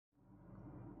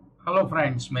Hello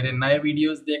friends, मेरे नए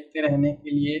videos देखते रहने के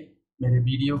लिए मेरे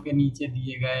वीडियो के नीचे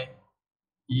दिए गए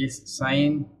ये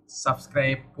साइन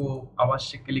सब्सक्राइब को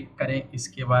अवश्य क्लिक करें।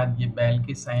 इसके बाद ये बेल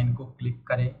के साइन को क्लिक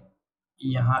करें।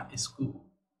 यहाँ इसको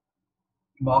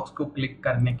बॉक्स को क्लिक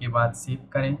करने के बाद सेव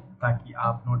करें ताकि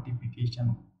आप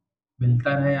नोटिफिकेशन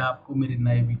मिलता रहे आपको मेरे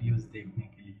नए वीडियोस देखने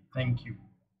के लिए। Thank you.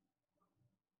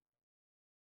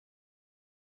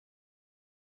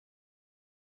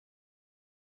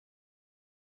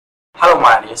 Hello my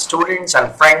dear students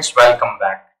and friends, welcome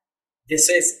back. This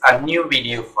is a new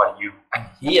video for you, and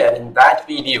here in that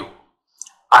video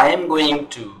I am going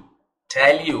to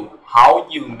tell you how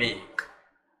you make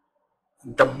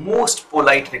the most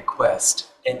polite request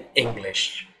in English.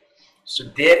 So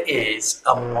there is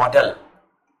a model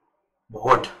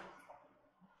would.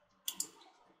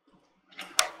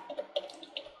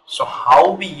 So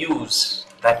how we use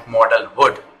that model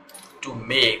would to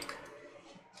make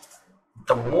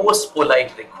the most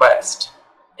polite request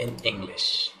in English.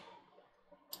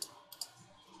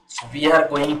 So we are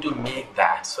going to make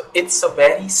that. So it's a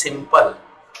very simple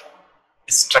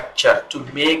structure to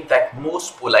make that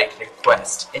most polite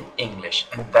request in English,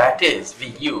 and that is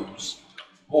we use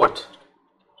would,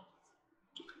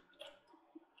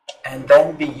 and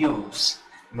then we use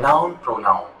noun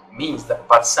pronoun, means the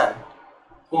person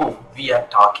whom we are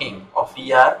talking or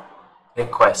we are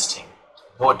requesting.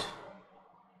 Would,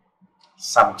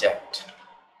 subject.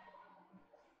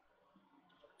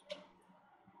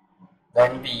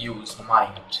 Then we use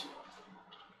mind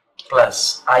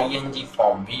plus ing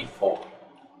form V4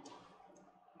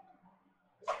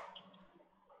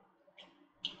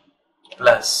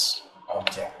 plus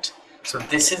object. So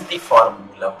this is the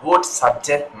formula: would,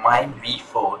 subject, mind,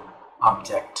 V4,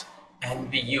 object,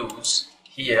 and we use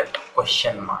here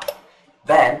question mark.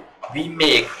 Then we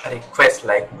make a request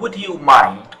like, would you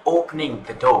mind opening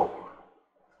the door?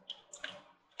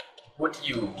 Would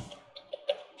you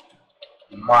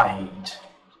mind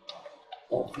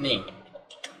opening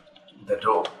the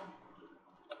door?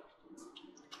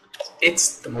 It's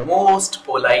the most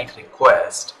polite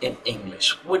request in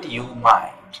English. Would you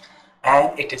mind?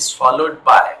 And it is followed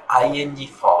by ing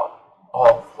form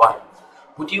of verb.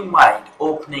 Would you mind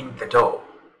opening the door?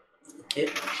 Okay.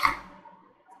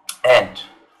 And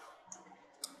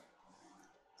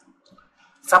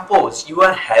suppose you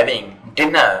are having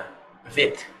dinner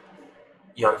with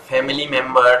your family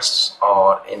members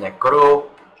or in a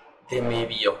group. They may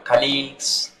be your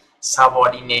colleagues,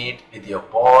 subordinate, with your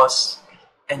boss,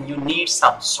 and you need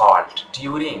some salt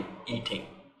during eating.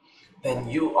 Then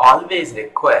you always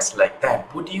request like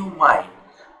that, would you mind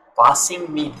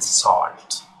passing me the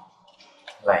salt?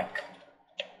 Like,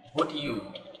 would you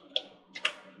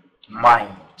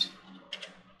mind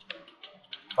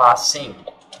passing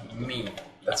me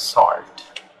the salt?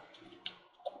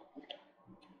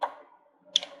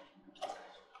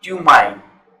 Do you mind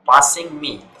passing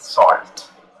me the salt?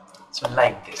 So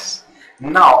like this.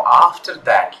 Now after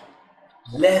that,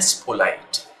 less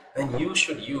polite, then you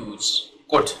should use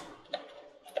could.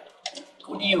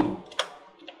 Could you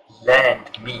lend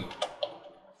me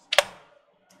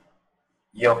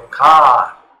your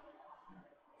car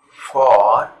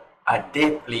for a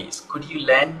day, please? Could you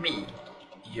lend me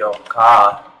your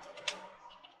car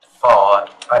for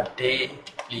a day,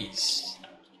 please?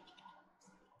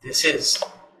 This is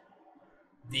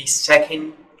the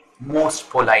second most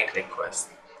polite request.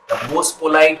 The most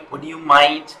polite, would you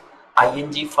mind,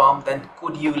 ing form, then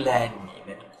could you lend me,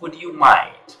 then could you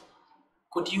mind,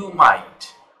 could you mind,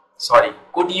 sorry,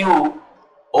 could you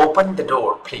open the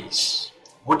door please?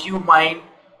 Would you mind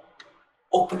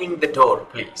opening the door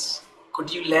please?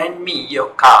 Could you lend me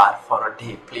your car for a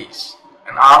day please?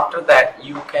 And after that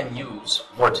you can use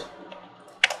would.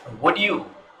 Would you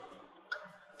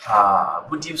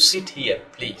sit here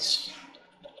please?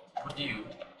 Would you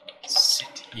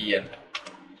sit here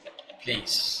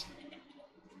please?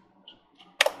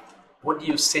 Would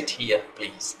you sit here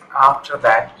please? And after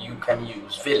that you can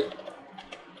use will.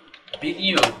 Will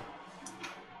you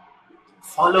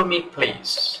follow me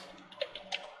please?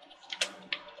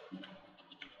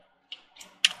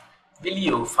 Will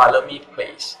you follow me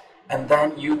please? And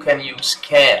then you can use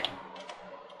can.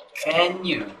 Can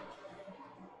you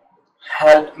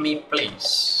help me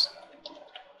please?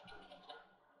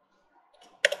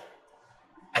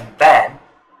 And then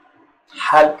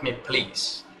help me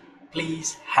please.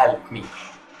 Please help me.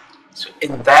 So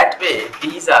in that way,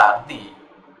 these are the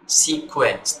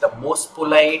sequence: the most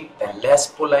polite, then less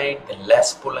polite, then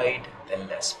less polite, then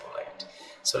less polite.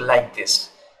 So like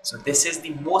this. So this is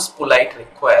the most polite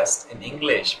request in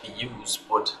English. We use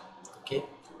would. Okay.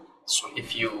 So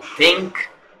if you think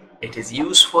it is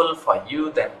useful for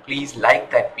you, then please like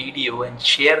that video and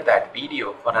share that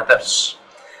video for others.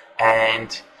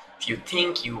 And if you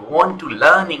think you want to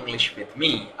learn English with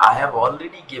me, I have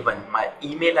already given my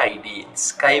email ID and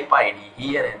Skype ID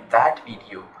here in that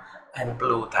video and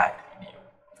below that video.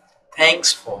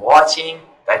 Thanks for watching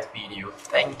that video.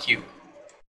 Thank you.